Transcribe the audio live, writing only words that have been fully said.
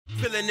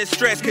Feeling the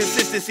stress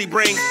consistency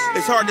brings.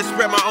 It's hard to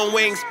spread my own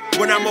wings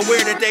when I'm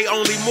aware that they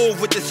only move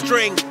with the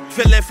string.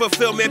 Feeling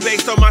fulfillment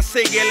based on my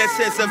singular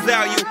sense of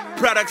value.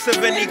 Products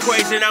of an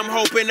equation I'm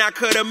hoping I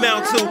could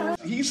amount to.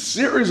 He's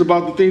serious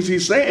about the things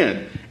he's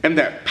saying. And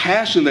that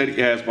passion that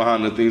he has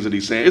behind the things that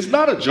he's saying. It's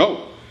not a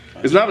joke.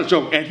 It's not a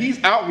joke. And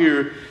he's out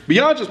here,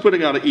 beyond just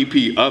putting out an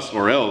EP, Us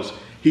or Else,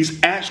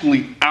 he's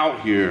actually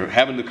out here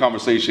having the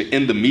conversation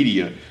in the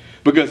media.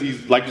 Because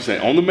he's, like you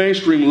said, on the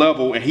mainstream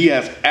level, and he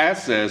has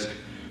access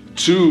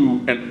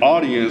to an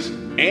audience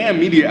and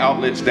media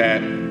outlets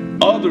that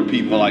other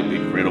people like Big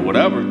K.R.I.T. or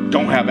whatever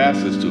don't have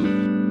access to.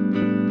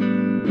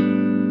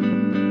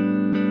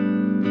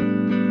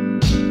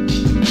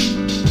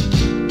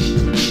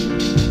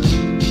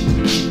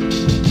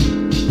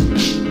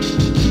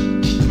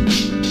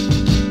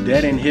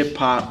 Dead End Hip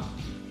Hop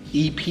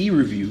EP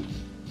review,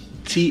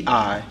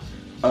 T.I.,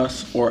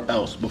 Us or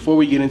Else. Before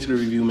we get into the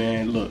review,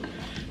 man, look,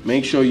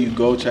 make sure you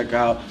go check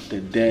out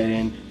the Dead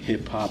End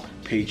Hip Hop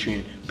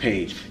Patreon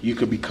page. You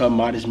could become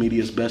Modest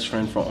Media's best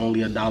friend for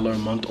only $1 a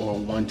month or a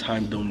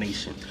one-time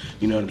donation.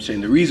 You know what I'm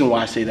saying? The reason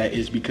why I say that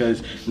is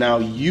because now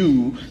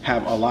you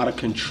have a lot of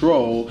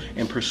control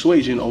and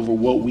persuasion over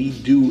what we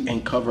do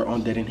and cover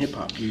on Dead End Hip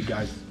Hop. You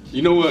guys.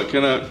 You know what?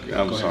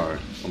 I'm sorry.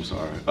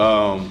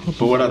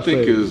 But what I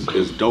think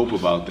is dope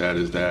about that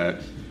is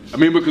that, I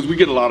mean, because we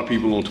get a lot of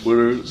people on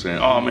Twitter saying,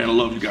 "Oh man, I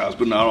love you guys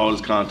putting out all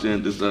this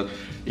content, this stuff,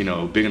 you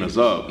know, bigging us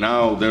up."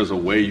 Now there's a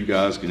way you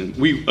guys can.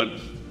 We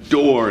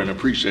adore and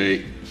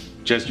appreciate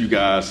just you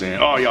guys saying,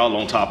 "Oh, y'all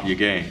on top of your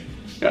game."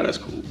 Yeah, that's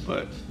cool.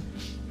 But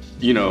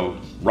you know,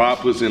 Rob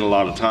puts in a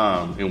lot of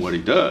time in what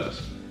he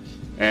does,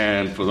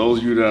 and for those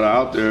of you that are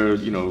out there,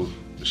 you know,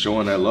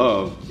 showing that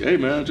love, hey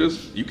man,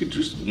 you could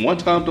just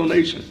one-time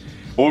donation,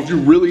 or if you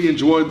really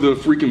enjoyed the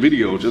freaking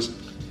video, just,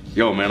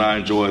 yo man, I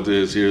enjoyed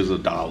this. Here's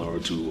 $1 or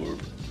 $2 or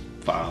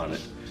 $500.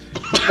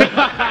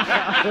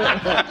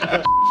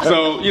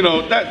 So you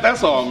know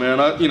that's all, man.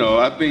 I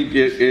think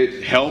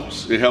it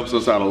helps. It helps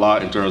us out a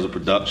lot in terms of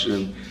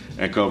production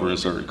and covering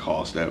certain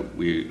costs that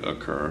we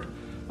occur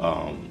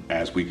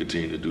as we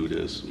continue to do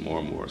this more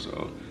and more.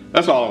 So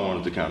that's all I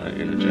wanted to kind of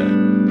interject.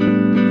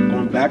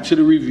 Going back to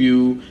the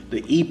review,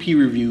 the EP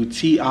review,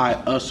 T.I.,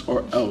 Us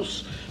or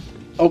Else.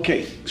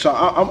 Okay, so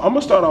I'm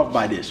gonna start off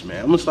by this,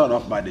 man.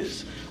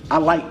 I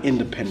like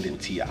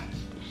independent T.I.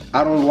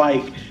 I don't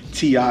like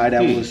T.I.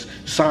 that was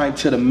signed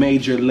to the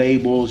major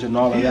labels and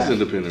all of that. He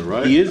is independent,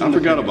 right? He is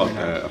independent. I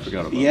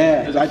forgot about that. Yeah,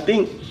 because I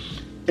think,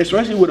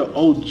 especially with an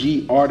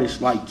OG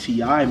artist like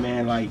T.I.,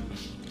 man, like,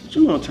 what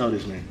you gonna tell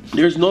this man?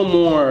 There's no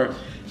more,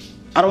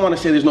 I don't want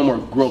to say there's no more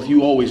growth.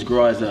 You always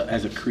grow as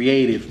a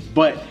creative,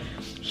 but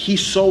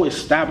he's so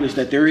established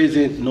that there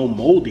isn't no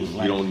molding.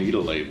 Like, you don't need a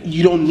label.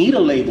 You don't need a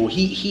label.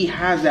 He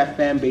has that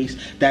fan base,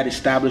 that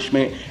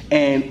establishment,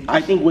 and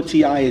I think what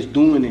T.I. is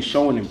doing and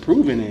showing and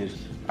proving is,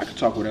 I can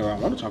talk whatever I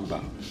want to talk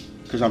about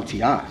because I'm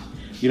T.I.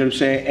 You know what I'm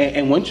saying?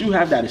 And once you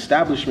have that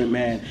establishment,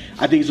 man,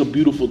 I think it's a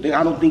beautiful thing.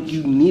 I don't think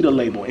you need a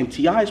label, and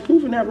T.I. is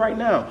proving that right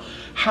now.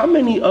 How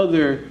many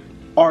other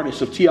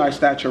artists of T.I.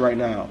 stature right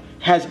now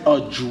has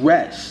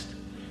addressed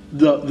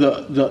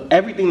the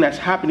everything that's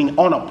happening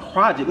on a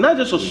project, not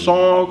just a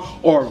song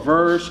or a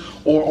verse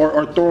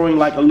or throwing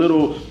like a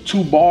little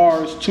 2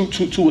 bars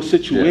to a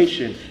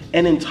situation,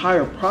 an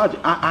entire project?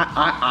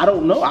 I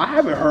don't know. I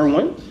haven't heard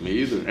one. Me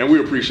either. And we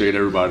appreciate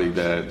everybody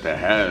that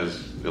has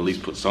at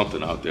least put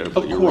something out there.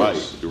 But you're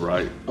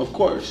right. Of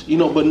course. You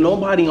know, but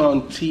nobody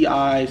on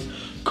T.I.'s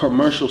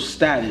commercial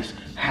status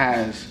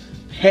has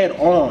head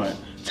on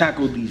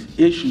tackled these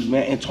issues,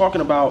 man, and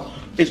talking about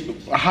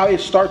how it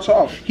starts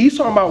off. He's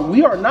talking about,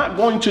 we are not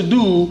going to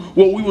do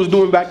what we was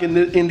doing back in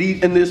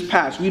this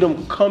past. We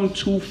done come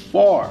too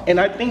far. And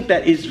I think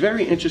that is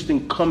very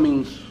interesting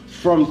coming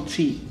from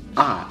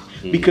T.I.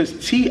 Because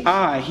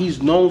T.I.,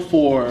 he's known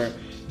for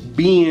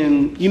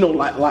being, you know,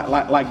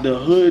 like the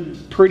hood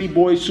pretty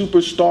boy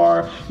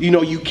superstar. You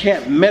know, you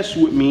can't mess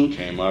with me.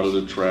 Came out of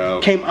the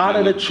trap.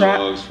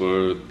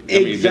 Exactly.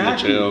 In the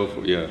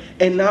jail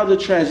And now the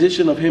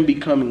transition of him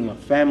becoming a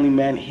family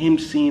man, him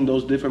seeing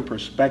those different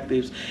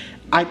perspectives,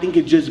 I think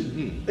it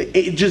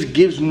just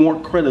gives more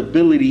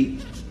credibility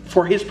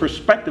for his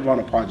perspective on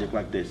a project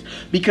like this,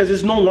 because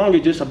it's no longer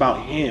just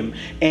about him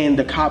and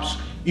the cops,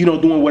 you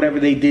know, doing whatever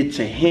they did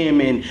to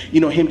him and,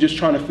 you know, him just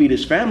trying to feed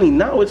his family.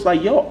 Now it's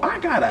like, yo, I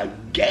got a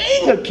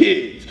gang of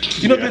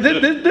kids. You know,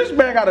 this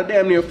man got a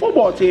damn near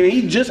football team and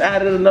he just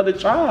added another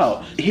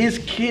child. His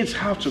kids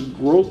have to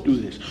grow through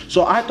this.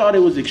 So I thought it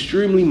was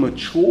extremely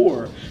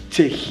mature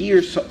to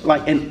hear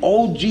like an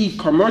OG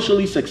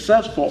commercially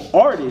successful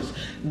artist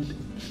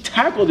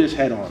tackle this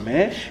head on,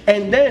 man.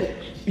 And then,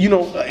 you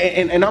know,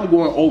 and I'm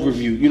going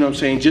overview, you know what I'm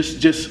saying?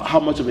 Just how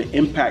much of an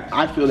impact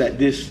I feel that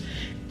this,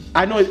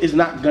 I know it's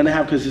not gonna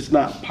have because it's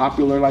not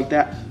popular like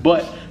that,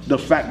 but the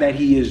fact that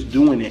he is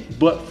doing it.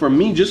 But for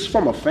me, just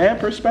from a fan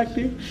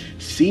perspective,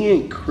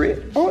 seeing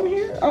K.R.I.T. on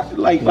here,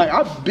 like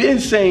I've been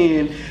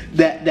saying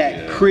that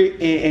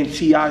K.R.I.T. and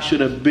T.I. should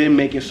have been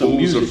making some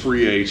music. Who's a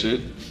free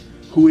agent?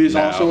 who is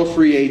now. also a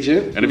free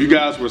agent. And if you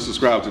guys were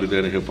subscribed to the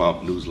Dead End Hip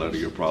Hop newsletter,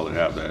 you'll probably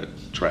have that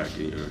track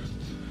in your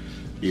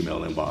email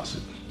inbox.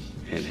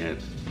 Hint, hint.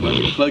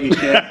 Plug it,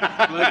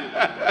 Cat.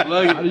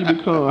 Plug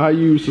it. How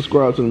you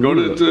subscribe to the Go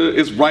newsletter?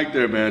 it's right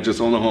there, man.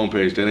 Just on the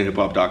homepage,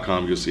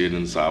 deadendhiphop.com. You'll see it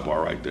in the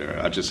sidebar right there.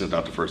 I just sent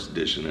out the first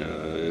edition.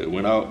 It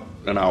went out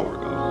an hour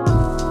ago.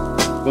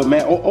 But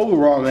man,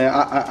 overall, man,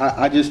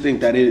 I just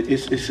think that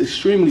it's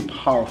extremely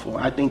powerful.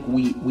 I think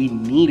we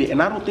need it, and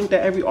I don't think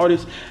that every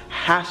artist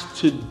has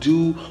to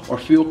do or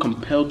feel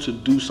compelled to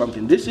do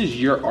something. This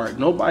is your art.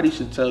 Nobody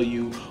should tell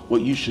you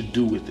what you should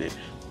do with it.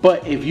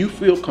 But if you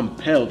feel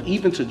compelled,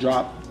 even to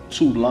drop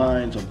 2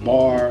 lines, a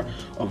bar,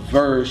 a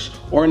verse,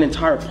 or an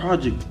entire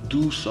project,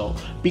 do so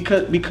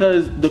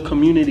because the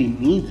community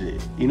needs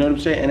it. You know what I'm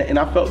saying? And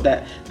I felt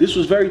that this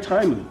was very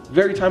timely,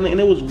 and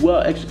it was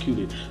well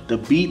executed. The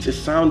beats, it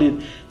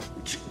sounded.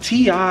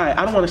 T.I.,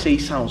 I don't want to say he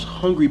sounds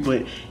hungry,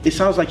 but it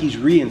sounds like he's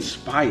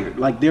re-inspired.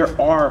 Like there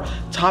are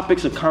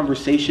topics of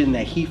conversation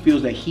that he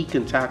feels that he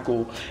can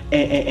tackle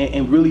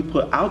and really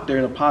put out there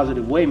in a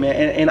positive way, man.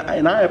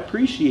 And I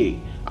appreciate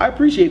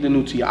the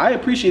new T.I. I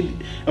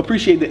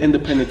appreciate the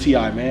independent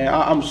T.I., man.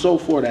 I'm so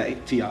for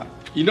that T.I.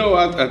 You know,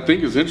 I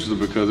think it's interesting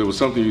because it was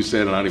something you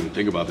said, and I didn't even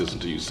think about this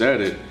until you said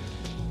it,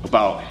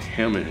 about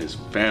him and his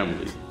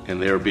family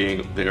and their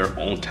being there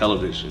on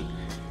television.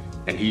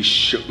 And he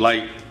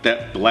like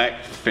that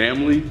black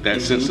family,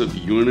 that sense of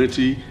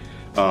unity,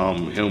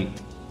 him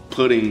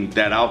putting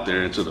that out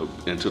there into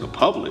the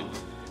public,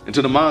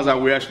 into the mind's eye.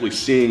 We're actually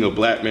seeing a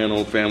black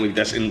man-owned family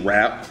that's in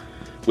rap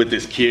with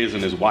his kids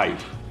and his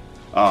wife.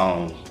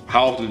 How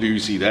often do you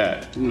see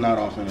that? Not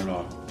often at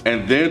all.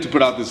 And then to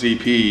put out this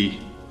EP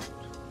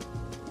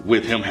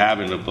with him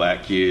having the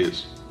black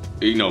kids,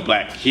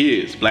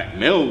 black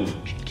male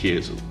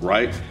kids,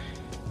 right?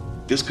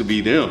 This could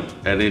be them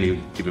at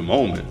any given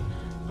moment.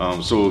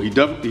 So he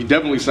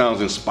definitely sounds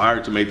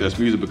inspired to make this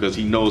music because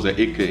he knows that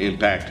it could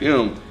impact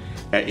him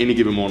at any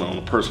given moment on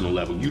a personal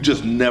level. You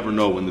just never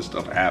know when this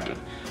stuff happens,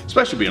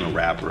 especially being a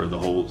rapper, the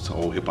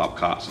whole hip hop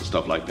cops and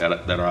stuff like that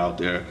are out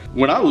there.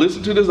 When I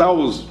listened to this, I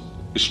was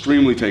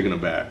extremely taken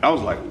aback. I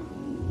was like,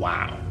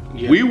 wow,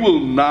 yeah. We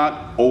will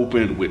not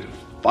open with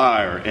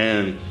fire.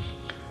 And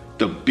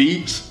the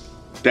beats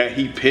that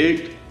he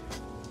picked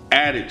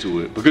added to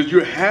it because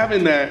you're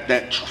having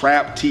that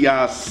trap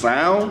T.I.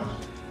 sound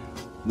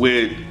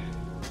with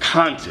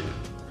content,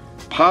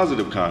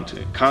 positive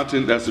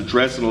content that's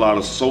addressing a lot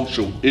of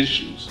social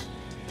issues.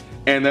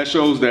 And that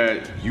shows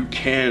that you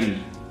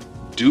can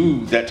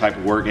do that type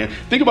of work. And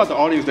think about the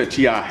audience that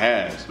T.I.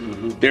 has.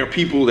 Mm-hmm. There are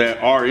people that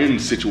are in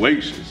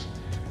situations.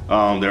 There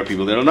are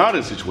people that are not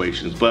in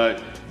situations,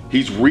 but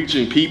he's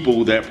reaching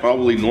people that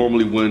probably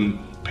normally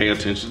wouldn't pay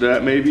attention to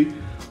that maybe,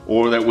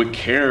 or that would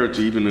care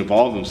to even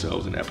involve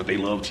themselves in that, but they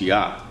love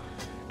T.I.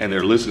 and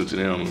they're listening to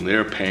them and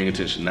they're paying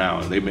attention now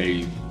and they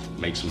may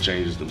make some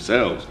changes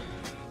themselves.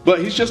 But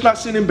he's just not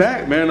sitting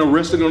back, man, or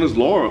resting on his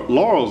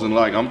laurels and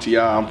like, I'm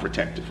T.I., I'm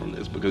protected from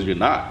this, because you're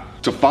not.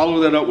 To follow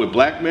that up with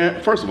Black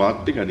Man, first of all,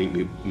 I think I need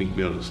Meek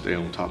Mill to stay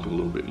on topic a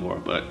little bit more,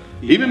 but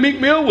yeah. Even Meek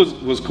Mill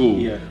was cool.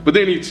 Yeah. But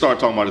then he started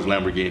talking about his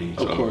Lamborghini.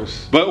 So. Of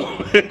course. But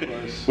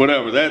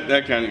whatever,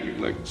 that kind of,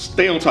 like,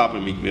 stay on top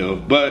of Meek Mill.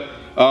 But,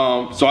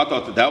 so I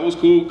thought that was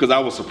cool, because I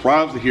was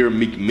surprised to hear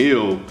Meek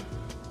Mill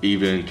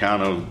even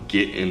kind of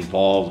get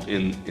involved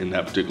in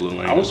that particular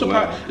lane. I was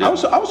surprised. Well.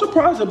 Yeah. I was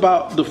surprised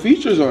about the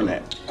features on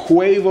that.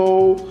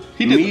 Quavo.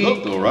 He did the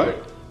hook though, right?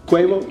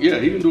 Quavo. Yeah,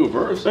 he didn't do a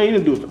verse. No, he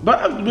didn't do it.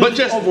 But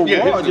just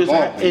overall,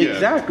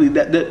 exactly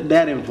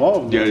that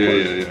involved. Yeah.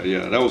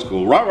 That was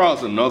cool. Rah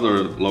Rah's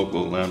another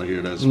local Atlanta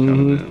here that's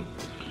kind of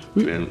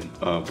been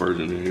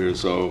purging in here.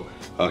 So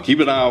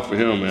keep an eye out for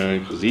him, man,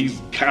 because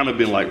he's kind of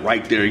been like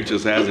right there. He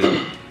just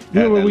hasn't.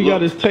 Remember we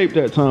got his tape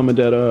that time at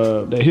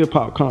that hip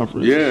hop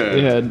conference. Yeah,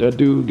 they had that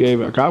dude gave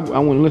it. I went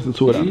and listened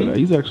to it after that.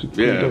 He's actually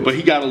dope. But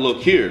he got a look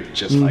here,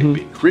 just like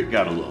Big Crit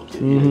got a look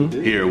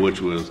here, which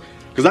was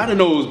because I didn't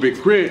know it was Big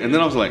Crit, and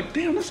then I was like,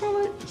 damn, that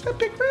sound like, is that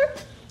Big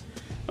Crit?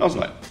 I was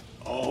like,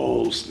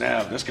 oh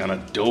snap, that's kind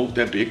of dope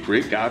that Big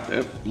Crit got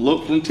that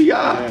look from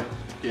T.I.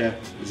 Yeah.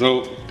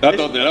 So I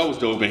thought that was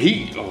dope, and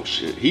he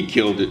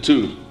killed it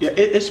too. Yeah,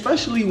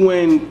 especially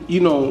when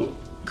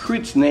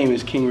Crit's name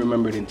is King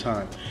Remembered in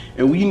Time.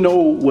 And we know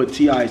what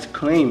T.I.'s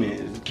claim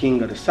is,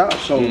 King of the South.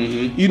 So,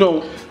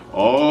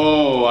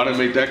 Oh, I didn't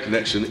make that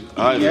connection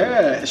either.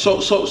 Yeah.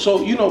 So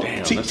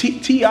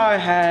T.I.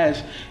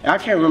 has, I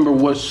can't remember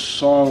what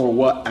song or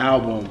what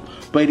album,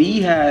 but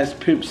he has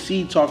Pimp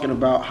C talking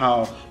about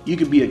how you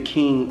could be a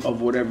king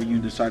of whatever you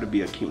decide to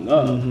be a king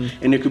of.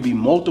 And there could be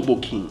multiple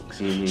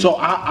kings. So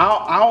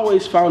I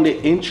always found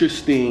it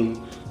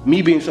interesting,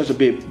 me being such a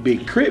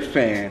big Crit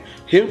fan,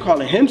 him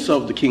calling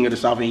himself the King of the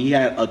South, and he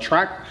had a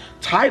track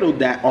titled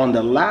that on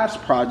the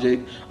last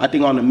project, I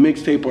think on the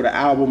mixtape or the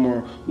album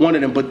or one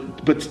of them,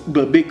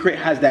 but Big Crit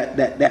has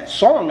that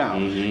song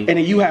out, and then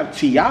you have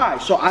T.I.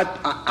 So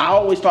I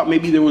always thought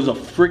maybe there was a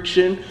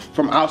friction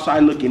from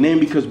outside looking in,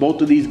 because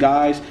both of these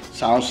guys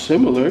sound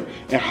similar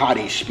and how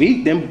they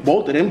speak.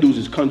 Both of them dudes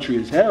is country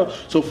as hell.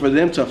 So for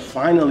them to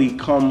finally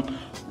come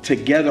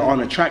together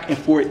on a track, and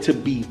for it to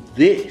be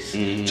this,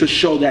 to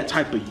show that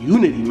type of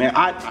unity, man.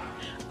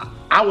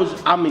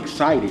 I'm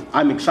excited.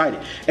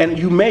 And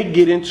you may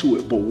get into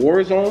it, but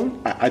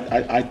Warzone,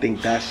 I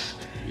think that's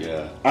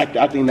I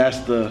think that's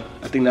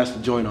the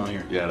joint on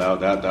here. Yeah,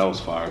 that was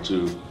fire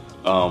too.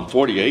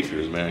 40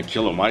 Acres, man.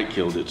 Killer Mike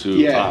killed it too.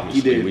 Yeah,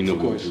 obviously. he did. We knew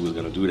he was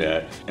gonna do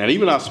that. And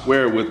even I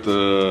swear with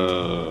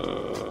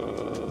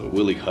the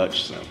Willie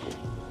Hutch sample.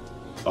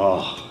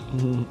 Oh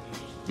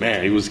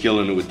man, he was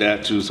killing it with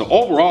that too. So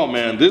overall,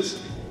 man,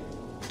 this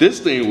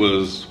thing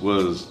was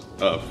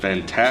a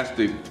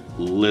fantastic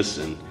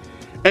listen.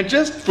 And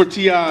just for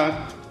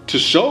T.I. to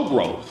show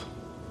growth,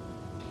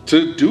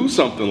 to do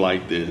something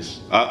like this,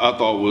 I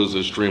thought was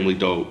extremely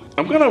dope.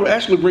 I'm gonna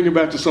actually bring it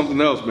back to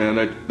something else, man,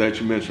 that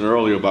you mentioned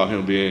earlier about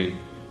him being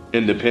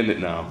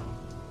independent now.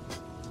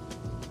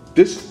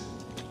 This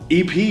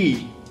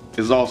EP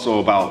is also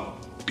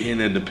about being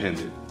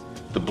independent,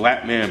 the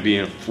black man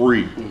being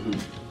free.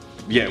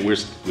 Yeah, we're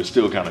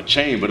still kind of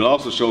chained, but it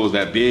also shows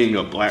that being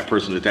a black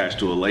person attached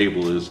to a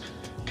label is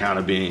kind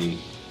of being,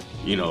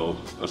 you know,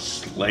 a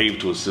slave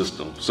to a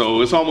system.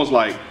 So it's almost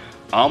like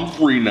I'm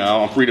free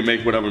now. I'm free to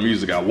make whatever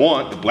music I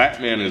want. The black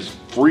man is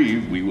free,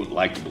 we would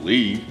like to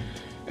believe.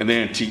 And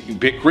then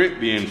Big Crit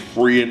being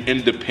free and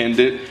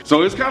independent.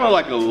 So it's kind of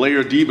like a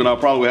layer deep, and I'll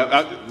probably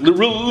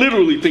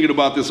literally thinking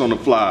about this on the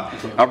fly.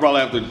 I'll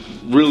probably have to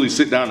really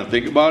sit down and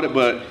think about it.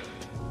 But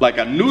like,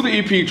 I knew the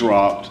EP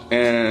dropped,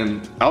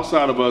 and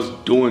outside of us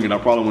doing it, I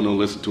probably wouldn't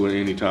listen to it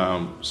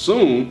anytime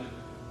soon.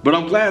 But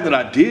I'm glad that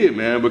I did,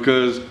 man,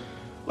 because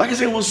like I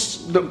said, it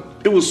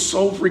was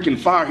so freaking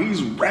fire.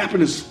 He's rapping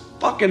his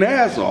fucking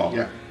ass off.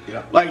 Yeah.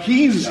 Like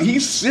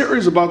he's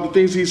serious about the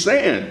things he's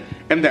saying,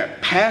 and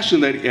that passion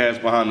that he has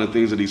behind the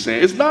things that he's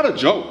saying. It's not a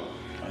joke.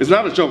 It's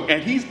not a joke.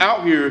 And he's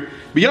out here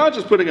beyond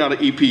just putting out an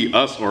EP,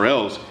 Us or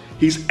Else.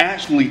 He's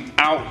actually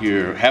out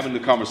here having the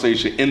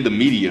conversation in the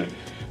media,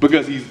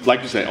 because he's,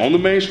 like you said, on the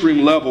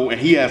mainstream level,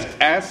 and he has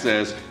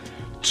access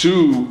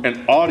to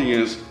an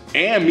audience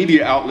and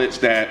media outlets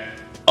that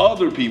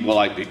other people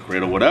like Big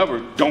Crit or whatever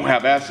don't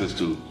have access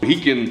to.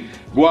 He can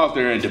go out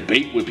there and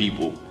debate with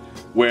people,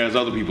 whereas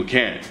other people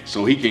can't.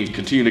 So he can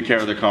continue to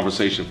carry the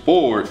conversation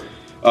forward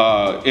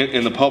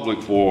in the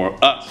public for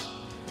us.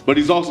 But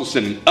he's also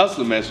sending us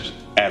a message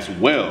as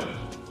well.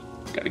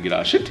 Got to get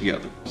our shit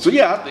together. So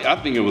yeah,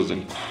 I think it was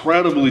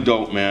incredibly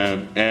dope,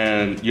 man.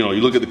 And you know,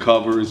 you look at the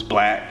cover, it's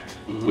black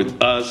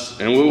with us,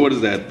 and what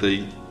is that?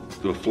 The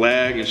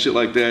flag and shit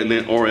like that, and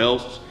then or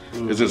else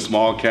is in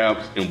small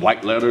caps in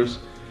white letters.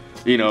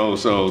 You know,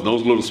 so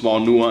those little small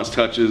nuanced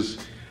touches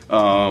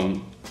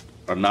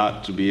are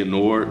not to be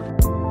ignored.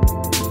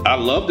 I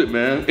loved it,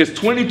 man. It's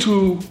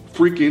 22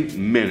 freaking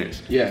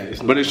minutes. Yeah.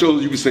 But it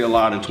shows you can say a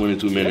lot in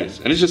 22 minutes.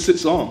 And it's just 6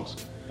 songs.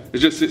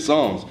 It's just 6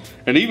 songs.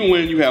 And even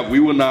when you have We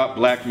Will Not,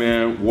 Black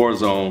Man,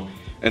 Warzone,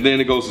 and then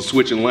it goes to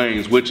Switching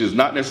Lanes, which is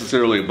not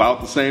necessarily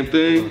about the same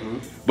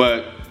thing,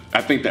 but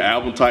I think the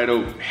album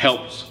title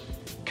helps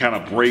kind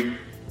of break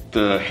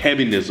the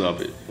heaviness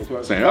of it.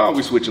 Saying, oh,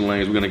 we switching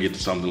lanes, we're gonna get to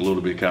something a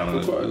little bit kind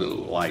of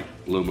light,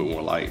 a little bit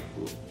more light.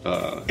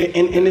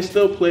 And it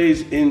still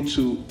plays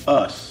into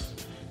us.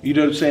 You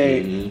know what I'm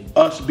saying?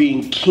 Us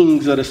being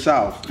kings of the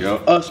South,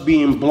 us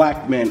being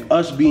black men,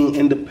 us being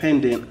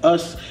independent,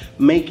 us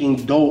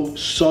making dope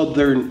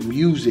Southern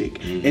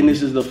music, and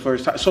this is the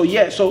first time. So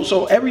yeah,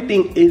 so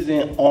everything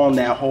isn't on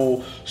that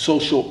whole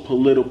social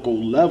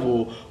political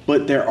level,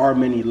 but there are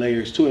many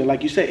layers to it.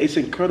 Like you said, it's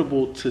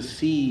incredible to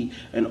see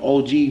an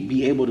OG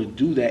be able to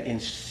do that in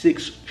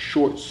 6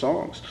 short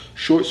songs.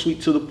 Short, sweet,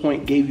 to the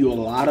point, gave you a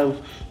lot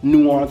of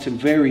nuance and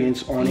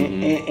variance on it,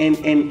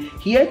 and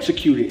he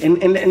executed,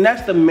 and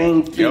that's the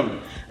main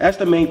thing. That's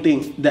the main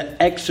thing,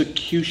 the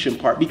execution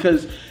part,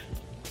 because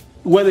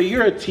whether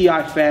you're a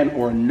T.I. fan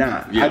or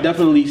not, I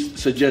definitely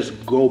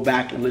suggest go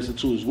back and listen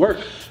to his work,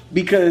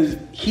 because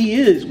he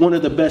is one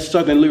of the best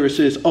Southern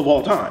lyricists of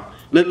all time.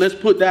 Let's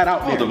put that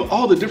out there.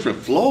 All the different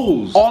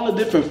flows. All the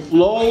different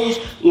flows.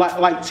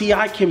 Like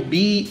T.I. can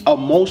be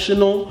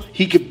emotional.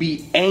 He could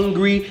be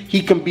angry.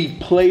 He can be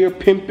player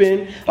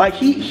pimping. Like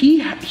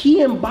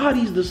he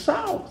embodies the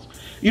South.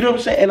 You know what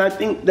I'm saying? And I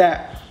think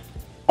that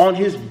on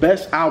his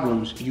best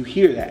albums, you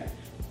hear that.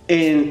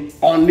 And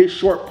on this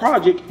short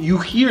project, you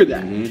hear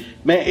that.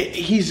 Man,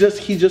 he's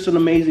just an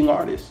amazing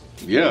artist.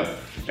 Yeah,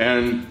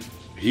 and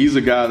he's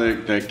a guy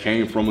that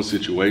came from a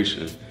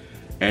situation,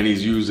 and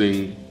he's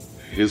using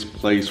his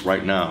place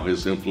right now,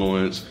 his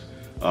influence,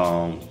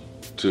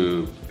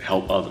 to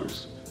help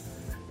others.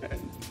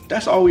 And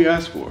that's all we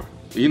ask for.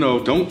 You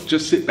know, don't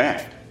just sit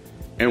back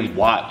and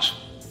watch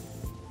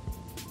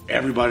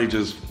everybody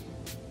just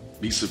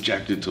be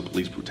subjected to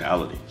police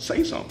brutality.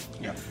 Say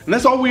something. Yeah. And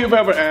that's all we have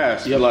ever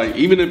asked. Like,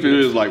 even if it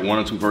is like 1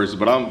 or 2 verses,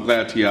 but I'm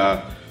glad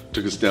T.I.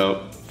 took a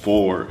step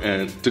forward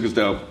and took a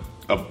step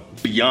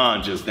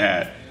beyond just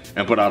that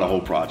and put out a whole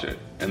project.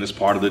 And it's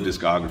part of the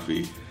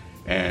discography.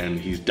 And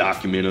he's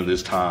documenting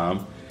this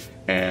time,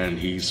 and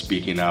he's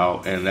speaking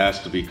out, and that's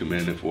to be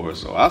commended for.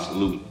 So I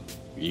salute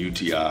you,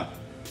 T.I.,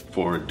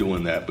 for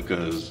doing that,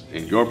 because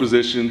in your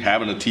position,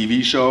 having a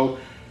TV show,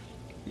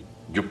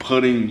 you're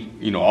putting,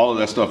 you know, all of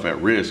that stuff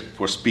at risk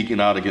for speaking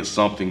out against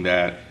something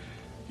that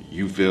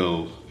you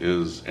feel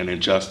is an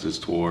injustice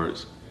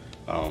towards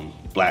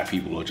black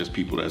people or just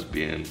people that's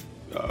being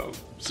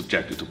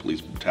subjected to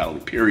police brutality,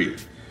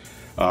 period.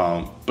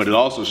 But it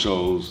also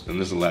shows, and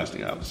this is the last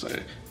thing I would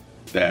say,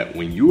 that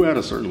when you're at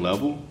a certain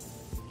level,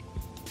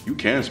 you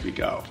can speak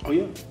out. Oh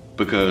yeah.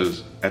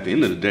 Because at the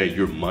end of the day,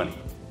 you're money.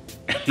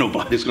 And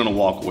nobody's gonna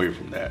walk away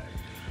from that.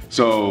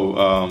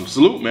 So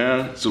salute,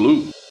 man,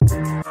 salute.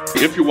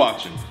 If you're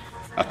watching,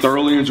 I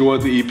thoroughly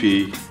enjoyed the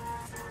EP.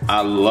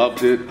 I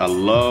loved it. I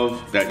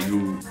love that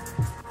you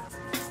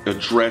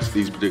address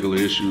these particular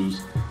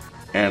issues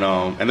and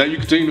that you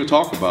continue to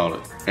talk about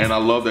it. And I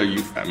love that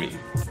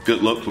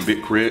good luck for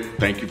Big Crit.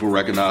 Thank you for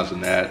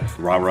recognizing that.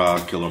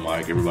 Rah, Killer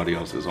Mike, everybody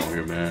else that's on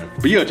here, man.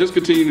 But yeah, just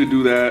continue to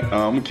do that. I'm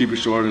gonna keep it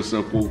short and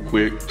simple,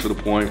 quick, to the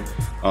point.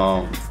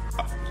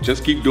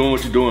 Just keep doing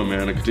what you're doing,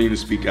 man, and continue to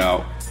speak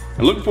out.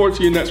 And looking forward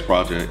to your next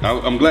project.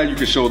 I'm glad you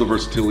can show the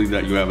versatility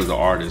that you have as an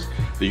artist,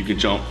 that you can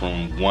jump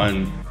from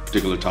one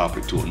particular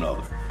topic to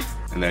another,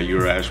 and that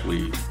you're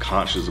actually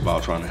conscious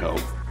about trying to help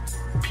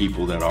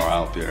people that are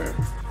out there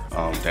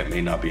that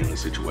may not be in a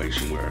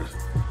situation where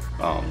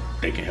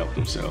they can help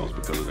themselves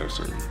because of their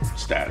certain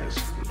status,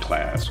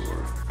 class,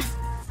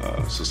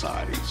 or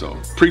society. So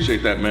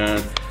appreciate that,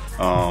 man.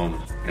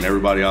 And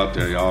everybody out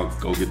there, y'all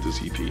go get this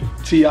EP.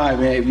 T.I.,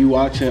 man, if you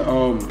watching,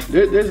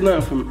 there's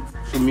nothing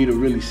for me to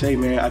really say,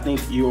 man. I think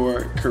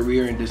your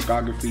career and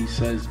discography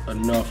says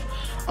enough.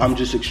 I'm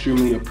just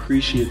extremely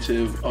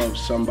appreciative of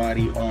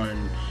somebody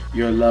on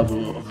your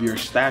level, of your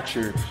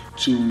stature,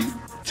 to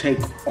take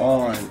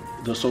on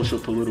the social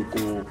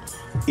political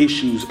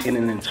issues in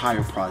an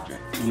entire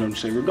project. You know what I'm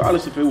saying?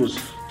 Regardless if it was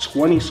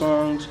 20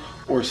 songs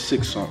or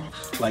 6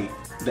 songs. Like,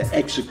 the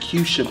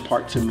execution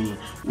part to me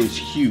was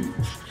huge.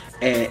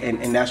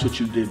 And that's what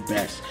you did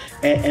best.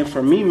 And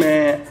for me,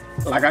 man,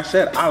 like I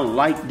said, I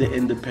like the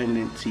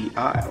independent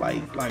T.I.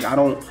 Like I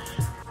don't,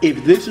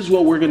 if this is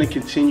what we're gonna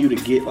continue to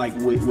get, like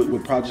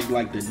with projects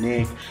like The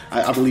Nick,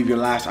 I believe your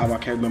last album, I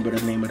can't remember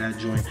the name of that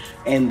joint,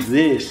 and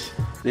this,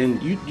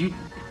 then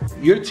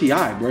you're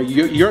T.I., bro.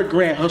 You're a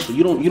Grand Hustle.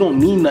 You don't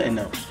need nothing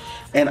else.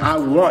 And I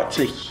want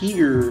to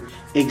hear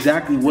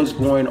exactly what's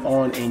going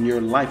on in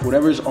your life,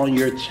 whatever's on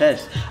your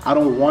chest. I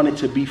don't want it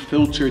to be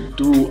filtered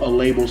through a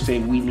label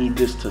saying we need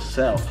this to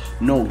sell.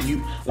 No,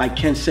 you, like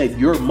Ken said,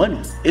 your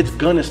money, it's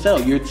gonna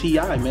sell. You're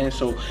T.I., man.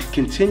 So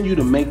continue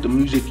to make the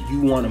music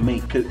you want to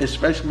make, 'cause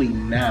especially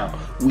now,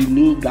 we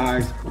need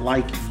guys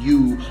like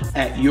you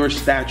at your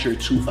stature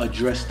to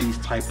address these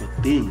type of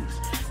things,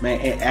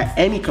 man, at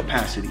any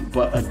capacity.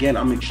 But again,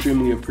 I'm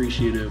extremely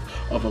appreciative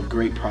of a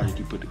great project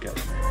you put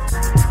together,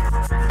 man.